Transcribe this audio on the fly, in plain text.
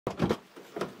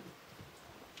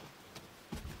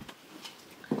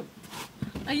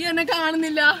അയ്യോ എന്നെ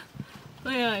കാണുന്നില്ല.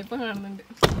 ഇപ്പൊ കാണുന്നുണ്ട്.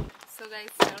 സോ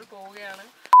ഗൈസ് ഞങ്ങൾ പോവുകയാണ്.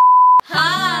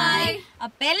 ഹായ്,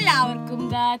 അപ്പൊ എല്ലാവർക്കും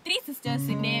ദ ത്രീ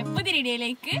സിസ്റ്റേഴ്സിന്റെ പുതിയ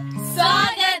വീഡിയോയിലേക്ക്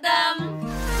സ്വാഗതം.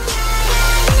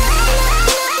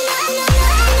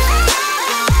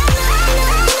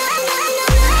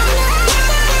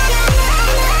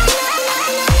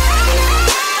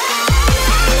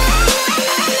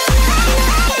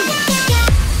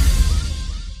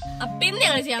 അപ്പൊ ഇന്ന്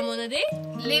ഞങ്ങൾ ചെയ്യാൻ പോകുന്നത്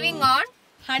living on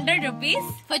 100 rupees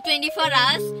for 24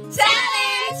 hours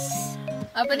challenge.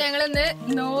 അപ്പൊ ഞങ്ങളിന്ന്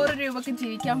 100 രൂപക്ക്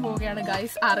ജീവിക്കാൻ പോവുകയാണ്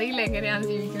ഗൈസ്. അറിയില്ല എങ്ങനെയാണ്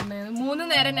ജീവിക്കേണ്ടത്. 3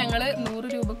 നേരം ഞങ്ങള് 100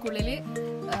 രൂപക്കുള്ളില്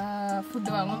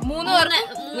ഫുഡ് വാങ്ങും. 3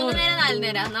 നേരം 4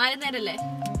 നേരം 4 നേരല്ലേ?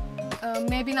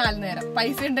 മേ ബി 4 നേരം.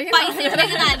 പൈസ ഉണ്ടെങ്കിൽ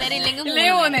 4 നേരം ഇല്ലെങ്കിൽ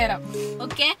 3 നേരം.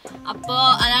 ഓക്കെ, അപ്പൊ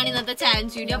അതാണ് ഇന്നത്തെ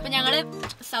ചാലഞ്ച് വീഡിയോ. അപ്പൊ ഞങ്ങള്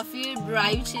സഫി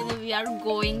ഡ്രൈവ് ചെയ്ത് V are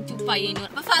going to Payyanur.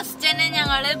 അപ്പൊ ഫസ്റ്റ് തന്നെ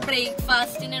ഞങ്ങള്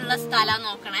ബ്രേക്ക്ഫാസ്റ്റിനുള്ള സ്ഥലം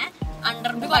നോക്കണേ.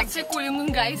 കുറച്ച് കുലുങ്ങും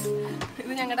ഗൈസ്.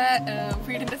 ഇത് ഞങ്ങളുടെ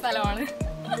വീടിന്റെ സ്ഥലമാണ്.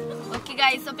 ഓക്കെ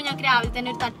ഗൈസ്, അപ്പൊ ഞങ്ങൾക്ക് രാവിലെ തന്നെ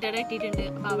ഒരു തട്ടുകട കിട്ടിയിട്ടുണ്ട്.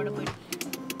 അപ്പൊ അവിടെ പോയി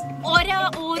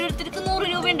ഓരോരുത്തർക്ക് 100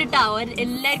 രൂപ ഉണ്ട് കേട്ടോ.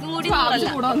 എല്ലാവർക്കും കൂടി 100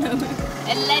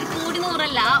 എല്ലാവർക്കും കൂടി 100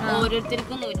 അല്ല,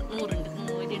 ഓരോരുത്തർക്കും 100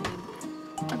 ഉണ്ട്.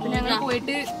 അപ്പൊ ഞങ്ങൾ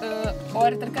പോയിട്ട്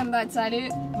ഓരോരുത്തർക്ക് എന്താ വെച്ചാല്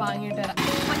വാങ്ങിട്ട് വരാം.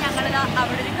 അപ്പൊ ഞങ്ങള്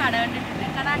അവിടെ ഒരു കട കണ്ടിട്ടുണ്ട്.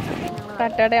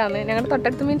 തട്ടടയാണ് ഞങ്ങളുടെ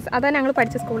തൊട്ടടുത്ത്. മീൻസ് അതാ ഞങ്ങൾ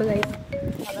പഠിച്ച സ്കൂള് ഗൈസ്,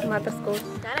 മാത്രം സ്കൂൾ.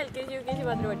 ഞാൻ LKG UKG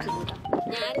മാത്രമേ പഠിച്ചിട്ടില്ല.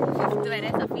 ഞാൻ 5th വരെ,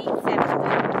 സഫി 7th.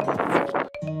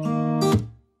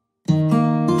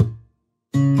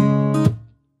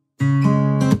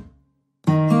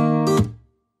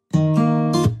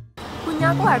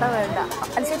 കുഞ്ഞാക്ക് വട വേണ്ട,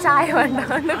 പക്ഷെ ചായ വേണ്ട.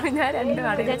 ഞാൻ 2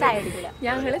 കട ചായ അടിക്കില്ല.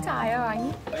 ഞങ്ങള് ചായ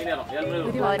വാങ്ങി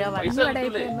ഓരോ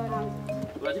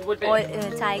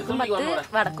ചായക്കും 10,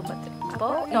 വടക്കും 10. അപ്പൊ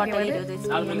ടോട്ടൽ 20 വെച്ച്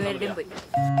 3 പേരുടെയും പോയി.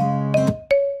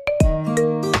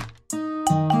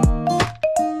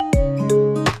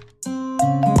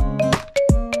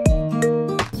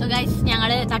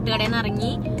 ഞങ്ങള് തട്ടുകടയിൽ നിന്ന്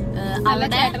ഇറങ്ങി.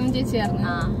 അവിടെ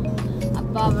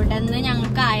അപ്പൊ അവിടെ നിന്ന്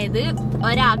ഞങ്ങൾക്ക് ആയത്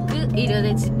ഒരാൾക്ക് 20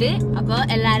 വെച്ചിട്ട്. അപ്പൊ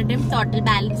എല്ലാവരുടെയും ടോട്ടൽ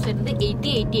ബാലൻസ് വരുന്നത്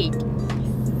 80.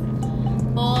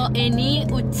 അപ്പൊ ഇനി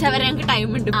ഉച്ചവരെ ഞങ്ങൾക്ക് ടൈം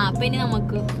ഉണ്ട്. അപ്പൊ ഇനി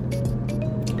നമുക്ക്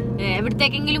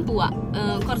എവിടത്തേക്കെങ്കിലും പോവാ.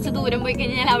 കുറച്ച് ദൂരം പോയി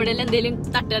കഴിഞ്ഞാൽ അവിടെ എന്തെങ്കിലും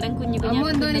തട്ടുകടം കുഞ്ഞു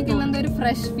കുഞ്ഞു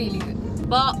ഫ്രഷ് ഫീലിംഗ്.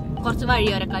 അപ്പൊ കുറച്ച്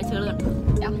വഴിയോര കാഴ്ചകൾ കണ്ടു.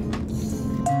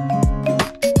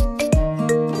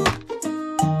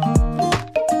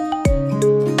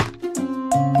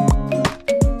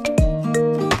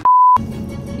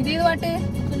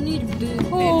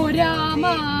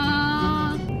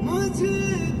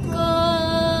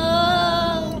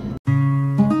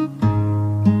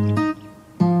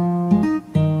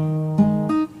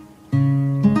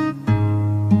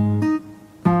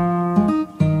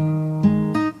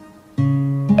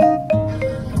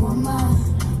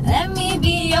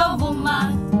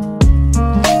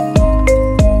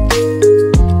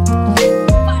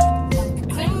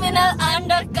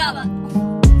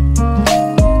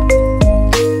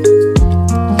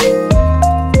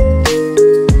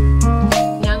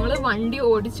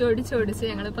 ഓടിച്ച്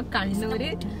ഞങ്ങളിപ്പോ കണ്ണൂര്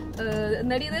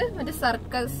എന്നടിയത് മറ്റേ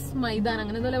സർക്കസ് മൈതാനം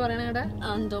അങ്ങനെ എന്തുപോലെ പറയണ അവിടെ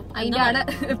അതിന്റെ അവിടെ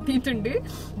എത്തിയിട്ടുണ്ട്.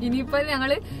 ഇനിയിപ്പോ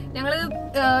ഞങ്ങള്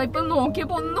ഇപ്പൊ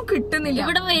നോക്കിയപ്പോ ഒന്നും കിട്ടുന്നില്ല.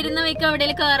 ഇവിടെ വരുന്ന വഴിക്ക് അവിടെ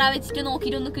കയറാ വെച്ചിട്ട്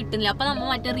നോക്കിയിട്ടൊന്നും കിട്ടുന്നില്ല. അപ്പൊ നമ്മ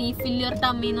മറ്റേ റീഫില്ലർ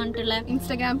ടമ്മി എന്ന് പറഞ്ഞിട്ടുള്ള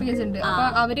ഇൻസ്റ്റാഗ്രാം പേജ് ഉണ്ട്. അപ്പൊ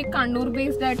അവര് കണ്ണൂർ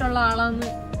ബേസ്ഡ് ആയിട്ടുള്ള ആളാണ്,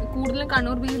 കൂടുതലും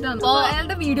കണ്ണൂർ ബേസ്ഡ് ആണ്.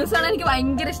 അയാളുടെ വീഡിയോസ് ആണ് എനിക്ക്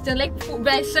ഭയങ്കര ഇഷ്ടം. ലൈക്ക്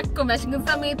വിശക്കുന്ന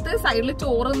സമയത്ത് സൈഡിൽ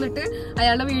ചോറ് നിന്നിട്ട്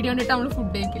അയാളുടെ വീഡിയോ കണ്ടിട്ട് നമ്മള്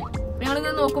ഫുഡ് കഴിക്കും.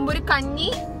 ഞങ്ങളിങ്ങനെ നോക്കുമ്പോ ഒരു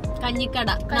കഞ്ഞിക്കട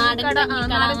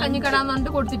എന്ന്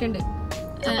പറഞ്ഞിട്ട് കൊടുത്തിട്ടുണ്ട്.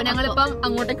 അപ്പൊ ഞങ്ങളിപ്പം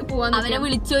അങ്ങോട്ടേക്ക് പോവാൻ അവരെ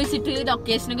വിളിച്ചു ചോദിച്ചിട്ട്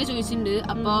ലൊക്കേഷനൊക്കെ ചോദിച്ചിട്ടുണ്ട്.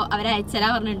 അപ്പൊ അവരെ അയച്ചരാ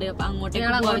പറഞ്ഞിട്ടുണ്ട്. അപ്പൊ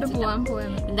അങ്ങോട്ടേക്ക് പോവാൻ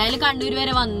എന്തായാലും കണ്ണൂര്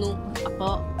വരെ വന്നു. അപ്പൊ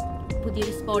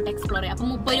പുതിയൊരു സ്പോട്ട് എക്സ്പ്ലോർ ചെയ്യാം. അപ്പൊ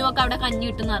 30 രൂപ അവിടെ കഞ്ഞി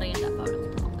കിട്ടുന്ന അറിയണ്ട.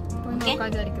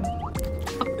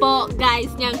 അപ്പൊ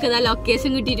ഗൈസ് ഞങ്ങൾക്ക്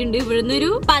ലൊക്കേഷൻ കിട്ടിയിട്ടുണ്ട്. ഇവിടുന്ന്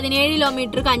ഒരു 17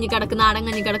 കിലോമീറ്റർ കഞ്ഞിക്കടക്ക്, നാടൻ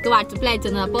കഞ്ഞിക്കടക്ക് വാട്സപ്പിൽ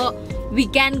അയച്ചത്. അപ്പൊ വി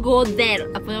ക്യാൻ ഗോ ദർ.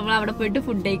 അപ്പൊ നമ്മൾ അവിടെ പോയിട്ട്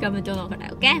ഫുഡ് കഴിക്കാൻ പറ്റുമോ നോക്കട്ടെ.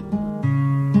 ഓക്കെ,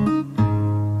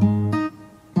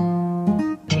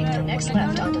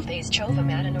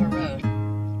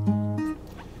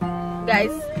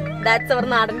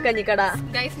 നാടൻ കഞ്ഞിക്കട.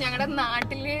 ഗൈസ് ഞങ്ങളുടെ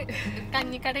നാട്ടില്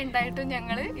കഞ്ഞിക്കട ഉണ്ടായിട്ട്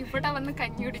ഞങ്ങള് ഇവിടെ വന്ന്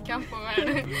കഞ്ഞി കുടിക്കാൻ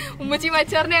പോവാണ്. ഉമ്മച്ചി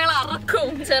മച്ചാറിന് ഞങ്ങൾ അറക്കും.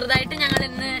 ചെറുതായിട്ട് ഞങ്ങൾ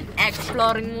ഇന്ന്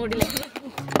എക്സ്പ്ലോറിംഗ് മൂഡിലാണ്.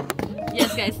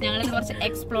 യെസ് ഗൈസ്, ഞങ്ങൾ കുറച്ച്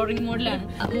എക്സ്പ്ലോറിംഗ് മൂഡിലാണ്.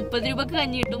 30 രൂപക്ക്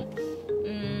കഞ്ഞി കിട്ടും.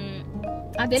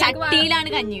 ചട്ടിയിലാണ്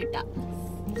കഞ്ഞി കിട്ടുക.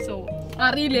 സോ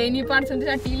അറിയില്ല ഇനിയിപ്പോ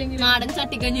ചട്ടിയില്ലെങ്കിൽ നാടൻ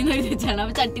ചട്ടിക്കഞ്ഞി വെച്ചാണ്.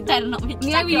 അപ്പൊ ചട്ടി തരണം.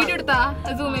 വീഡിയോ എടുത്താ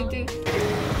സൂമിറ്റ്.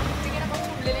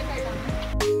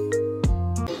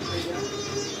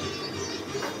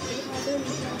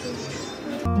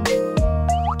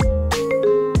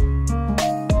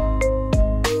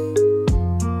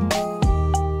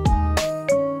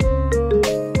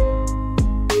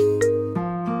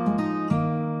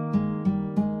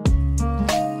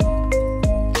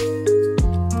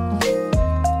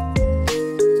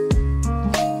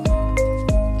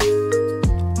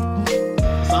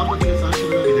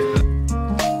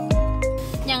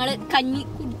 കഞ്ഞി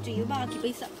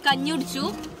കുടിച്ചു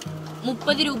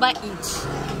 30 രൂപ ഈച്ച്.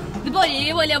 ഇതിപ്പോ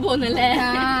ഒരേപോലെയാ പോകുന്നല്ലേ?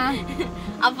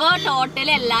 അപ്പൊ ടോട്ടൽ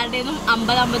എല്ലാവരുടേതും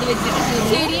 50 വെച്ചിട്ട്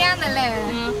ശരിയാന്നല്ലേ?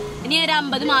 ഇനി ഒരു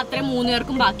 50 മാത്രമേ 3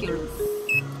 പേർക്കും ബാക്കിയുള്ളൂ.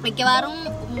 മിക്കവാറും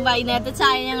വൈകുന്നേരത്തെ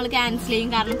ചായ ഞങ്ങൾ ക്യാൻസൽ ചെയ്യും,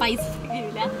 കാരണം പൈസ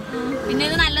ഇല്ല. പിന്നെ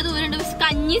ഇത് നല്ല ദൂരമുണ്ട്. പക്ഷെ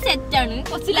കഞ്ഞി സെറ്റാണ്,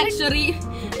 കുറച്ച് ലക്ഷറി,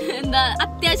 എന്താ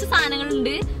അത്യാവശ്യം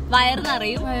സാധനങ്ങളുണ്ട്, വയറ്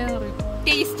നിറയും,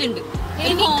 ടേസ്റ്റ് ഉണ്ട്.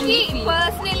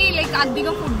 പേഴ്സണലി ലൈക്ക്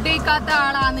അധികം ഫുഡ് കഴിക്കാത്ത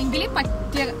ആളാണെങ്കിൽ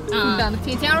പറ്റിയ ഫുഡാണ്.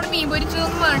 ചേച്ചി ഞങ്ങളോട് മീൻ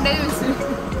പൊരിച്ചതൊന്നും വേണ്ട ചോദിച്ചു.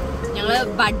 ഞങ്ങള്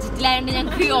ബഡ്ജറ്റിലായോണ്ട്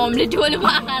ഞങ്ങൾക്ക് ഓംലെറ്റ് പോലും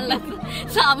വാങ്ങാനുള്ള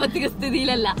സാമ്പത്തിക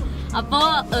സ്ഥിതിയിലല്ല. അപ്പോ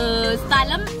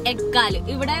സ്ഥലം എക്കാല്,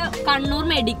 ഇവിടെ കണ്ണൂർ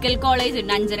മെഡിക്കൽ കോളേജ്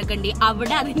ഉണ്ട് അഞ്ചരക്കണ്ടി,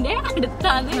 അവിടെ അതിന്റെ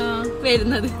അടുത്താണ്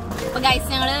വരുന്നത്. അപ്പൊ ഗൈസ്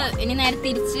ഞങ്ങള് ഇനി നേരെ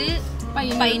തിരിച്ച്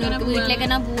പയ്യന്നൂർക്ക് വീട്ടിലേക്ക്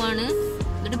തന്നെ പോവാണ്.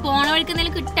 എന്നിട്ട് പോണ വഴിക്ക്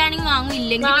എന്തെങ്കിലും കിട്ടാണെങ്കിൽ വാങ്ങും,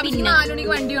 ഇല്ലെങ്കിൽ പിന്നെ 4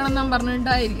 മണിക്ക് വണ്ടി വേണം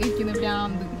പറഞ്ഞിട്ടായിരിക്കുന്നത്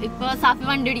ഭ്രാന്ത്. ഇപ്പൊ സാഫി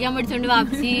വണ്ടി ഓടിക്കാൻ പഠിച്ചോണ്ട്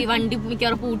വാപ്പിച്ച് വണ്ടി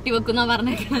മിക്കവാറും പൂട്ടി വെക്കുന്ന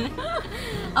പറഞ്ഞേക്കുന്നത്.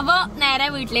 അപ്പൊ നേരെ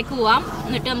വീട്ടിലേക്ക് പോവാം,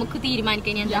 എന്നിട്ട് നമുക്ക്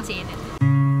തീരുമാനിക്കാൻ ഞാൻ എന്താ ചെയ്യുന്നത്.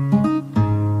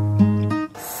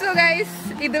 സോ ഗൈസ്,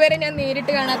 ഇതുവരെ ഞാൻ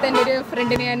നേരിട്ട് കാണാത്ത എന്റെ ഒരു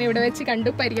ഫ്രണ്ടിനെ ഞാൻ ഇവിടെ വെച്ച് കണ്ടു,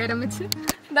 പരിഹാരം വെച്ച്.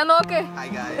 എന്താ നോക്ക്,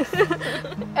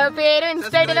 പേരും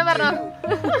ഇൻസ്റ്റാഗ്രാമിലും പറഞ്ഞോ.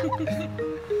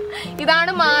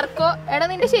 ഇതാണ് മാർക്കോ. എടാ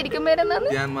നിന്റെ ശരിക്കും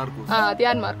പേരെന്താന്ന്?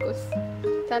 ധ്യാൻ മാർക്കോസ്.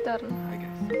 ചാറ്റ പറഞ്ഞു.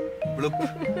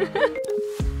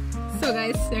 സോ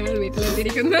ഗൈസ്, ഞങ്ങൾ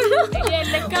വീട്ടിലെത്തിയിരിക്കുന്നു.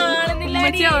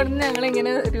 അവിടുന്ന് ഞങ്ങൾ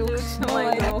ഇങ്ങനെ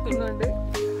രൂക്ഷമായി നോക്കുന്നുണ്ട്.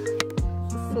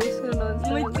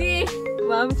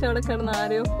 ബാബിച്ച് അവിടെ കിടന്ന്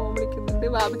ആരെയോ ഫോൺ വിളിക്കുന്നുണ്ട്.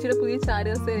 ബാബിച്ചിയുടെ പുതിയ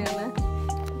ചാരുകസേരയാണ്.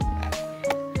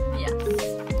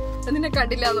 അതിനെ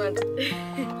കണ്ടില്ലാന്ന് വേണ്ട.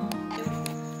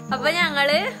 അപ്പൊ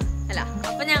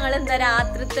ഞങ്ങള് എന്താ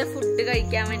രാത്രിത്തെ ഫുഡ്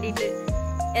കഴിക്കാൻ വേണ്ടിട്ട്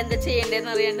എന്താ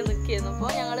ചെയ്യണ്ടേന്ന് അറിയാണ്ട് നിൽക്കുന്നു. അപ്പൊ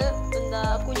ഞങ്ങള് എന്താ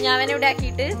കുഞ്ഞാവനെ ഇവിടെ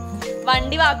ആക്കിയിട്ട്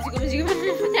വണ്ടി വാപ്പിച്ചിക്കും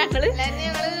ഞങ്ങള്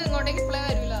ഇങ്ങോട്ടേക്ക് ഇപ്പളേ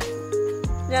വരൂല.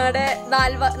 ഞങ്ങളുടെ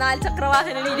 4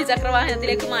 ചക്രവാഹനം 2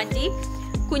 ചക്രവാഹനത്തിലേക്ക് മാറ്റി.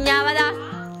 കുഞ്ഞാവ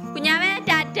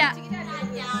ടാറ്റ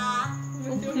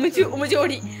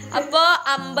ഉമ്മച്ചോടി. അപ്പൊ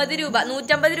 50 രൂപ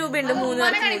 150 രൂപയുണ്ട്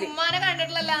 3 പേർക്ക്. ഉമ്മാനെ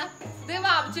കണ്ടിട്ടില്ലല്ലോ. ഇത്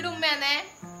വാപ്പിച്ചിട്ട് ഉമ്മയാന്നേ.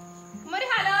 ഉമ്മ ഒരു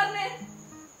ഹലോ പറഞ്ഞേ,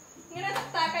 ഇങ്ങനെ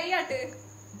കൈയാട്ട്.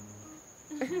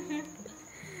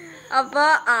 അപ്പൊ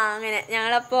അങ്ങനെ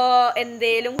ഞങ്ങളപ്പോ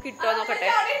എന്തേലും കിട്ടുമോ നോക്കട്ടെ,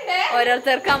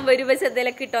 ഓരോരുത്തർക്ക് 50 രൂപ വെച്ച്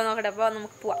എന്തേലും കിട്ടുമോ നോക്കട്ടെ. അപ്പൊ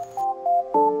നമുക്ക് പോവാം.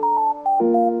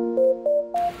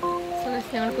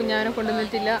 ഞങ്ങൾ കുഞ്ഞാവിനെ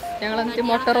കൊണ്ടുവന്നിട്ടില്ല. ഞങ്ങൾ എന്നിട്ട്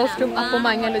മുട്ട റോസ്റ്റും അപ്പം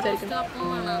വാങ്ങിയാലോ വിചാരിക്കുന്നു.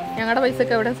 ഞങ്ങളുടെ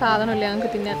പൈസക്ക് എവിടെ സാധനമില്ല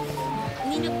ഞങ്ങൾക്ക് തിന്നാൻ.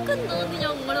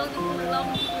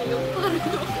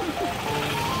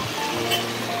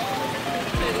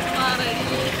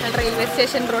 റെയിൽവേ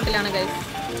സ്റ്റേഷൻ റോഡിലാണ് ഗൈസ്.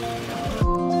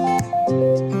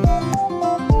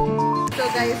 സോ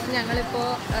ഗൈസ്, ഞങ്ങളിപ്പോ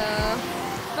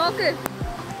നോക്ക്,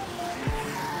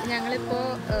 ഞങ്ങളിപ്പോ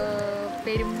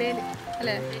പെരുമ്പേല്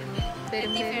അല്ലേ,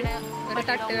 പെരുമ്പേല് ഒരു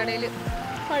തട്ടുകടയില്,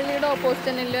 പള്ളിയുടെ ഓപ്പോസിറ്റ്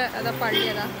തന്നെ. അതാ പള്ളി,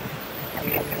 അതാ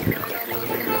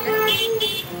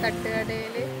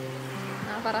തട്ടുകടയില്.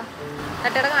 പറ,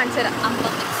 തട്ടുകട കാണിച്ചു തരാം. 50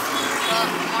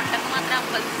 മുട്ടക്ക് മാത്രം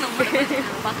 50, നമ്മുടെ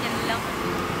ബാക്കിയെല്ലാം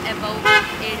എബവ്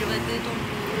 70, 90,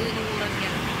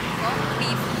 100 അപ്പോൾ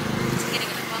ബീഫ്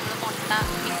ചിക്കനൊക്കെ നമ്മൾ മുട്ട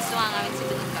മിക്സ് വാങ്ങാൻ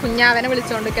വെച്ചിട്ട് കുഞ്ഞാവനെ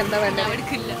വിളിച്ചോണ്ട് എന്താ വേണ്ട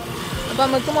എടുക്കില്ല. അപ്പൊ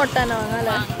നമുക്ക് മുട്ട തന്നെ വാങ്ങാം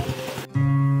അല്ലേ?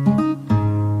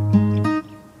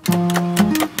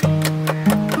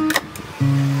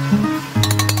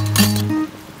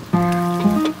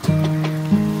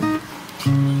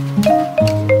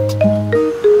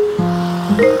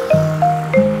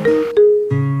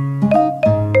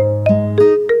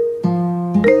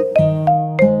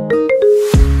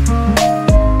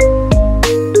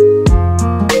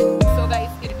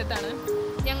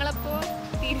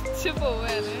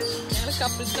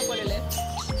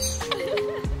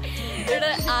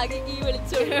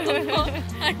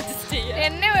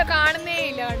 എന്നെ കാണുന്നേ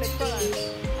ഇല്ല.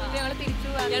 ഞങ്ങള് തിരിച്ചു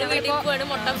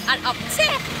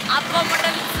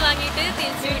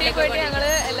പോയിട്ട്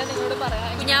ഞങ്ങള് എല്ലാം നിങ്ങളോട്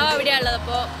പറയാം. കുഞ്ഞാവ് എവിടെയാ ഉള്ളത്,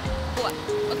 അപ്പൊ പോവാം.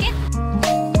 ഓക്കെ,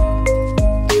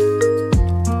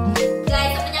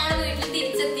 ഞങ്ങൾ വീട്ടിൽ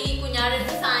തിരിച്ചെത്തി. കുഞ്ഞാടെ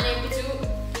അടുത്ത് സാധനം ഏൽപ്പിച്ചു.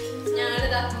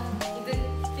 ഞങ്ങളിതാ ഇത്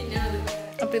തിന്നത്.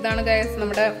 അപ്പൊ ഇതാണ് ഗൈസ്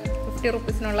നമ്മുടെ 50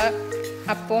 റുപ്പീസിനുള്ള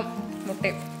അപ്പവും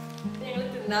മുട്ടയും. ഞങ്ങൾ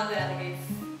തിന്നാൻ വരാറ് ഗൈസ്.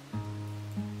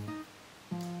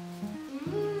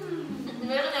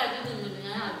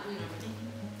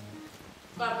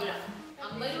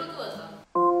 50 ദിവസം.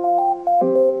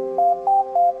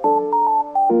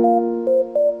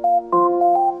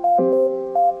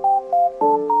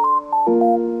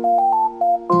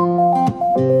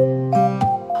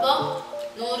 അപ്പൊ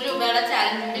 100 രൂപയുടെ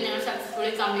ചാലഞ്ച് ഞങ്ങൾ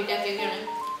സക്സസ്ഫുള്ളി കംപ്ലീറ്റ് ആക്കിയൊക്കെയാണ്.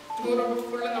 100 രൂപ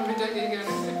ഫുള്ള് കംപ്ലീറ്റ്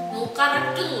ആക്കിയിരിക്കുകയാണ്.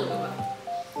 കറക്റ്റ് 100 രൂപ.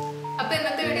 അപ്പൊ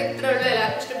ഇന്നത്തെ വീഡിയോ ഇത്ര ഉള്ളൂ.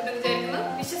 എല്ലാവർക്കും ഇഷ്ടപ്പെട്ടെന്ന് വിചാരിക്കുന്നു,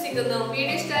 വിശ്വസിക്കുന്നു.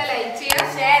 വീഡിയോ ഇഷ്ടമായി ലൈക്ക് ചെയ്യുക,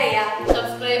 ഷെയർ ചെയ്യുക,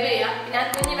 സബ്സ്ക്രൈബ് ചെയ്യുക, പിന്നെ ആ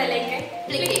കുഞ്ഞു ബെല്ലൈക്കൺ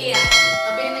ക്ലിക്ക് ചെയ്യുക.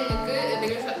 അപ്പൊ നിങ്ങൾക്ക്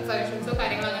എന്തെങ്കിലും സജഷൻസോ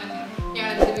കാര്യങ്ങളോ അങ്ങനെ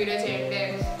ഞങ്ങൾ എന്ത് വീഡിയോ ചെയ്യണ്ടേ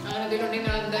അങ്ങനെ എന്തെങ്കിലും ഉണ്ടെങ്കിൽ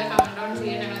നിങ്ങൾ എന്തായാലും കമന്റ് ഡൗൺ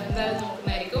ചെയ്യാൻ ഞങ്ങൾ എന്തായാലും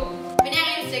നോക്കുന്നതായിരിക്കും. പിന്നെ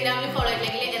ഞങ്ങൾ ഇൻസ്റ്റാഗ്രാമിൽ ഫോളോ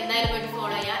ചെയ്തില്ലെങ്കിൽ എന്തായാലും പോയിട്ട്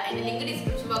ഫോളോ ചെയ്യുക. എന്റെ ലിങ്ക്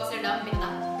ഡിസ്ക്രിപ്ഷൻ ബോക്സിൽ ഉണ്ടാവും.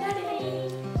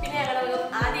 പിന്നെ ഞങ്ങളുടെ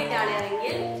ആദ്യമായിട്ട്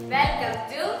ആളെയാണെങ്കിൽ വെൽക്കം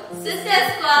ടു സിസ്റ്റർ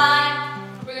സ്ക്വാഡ്.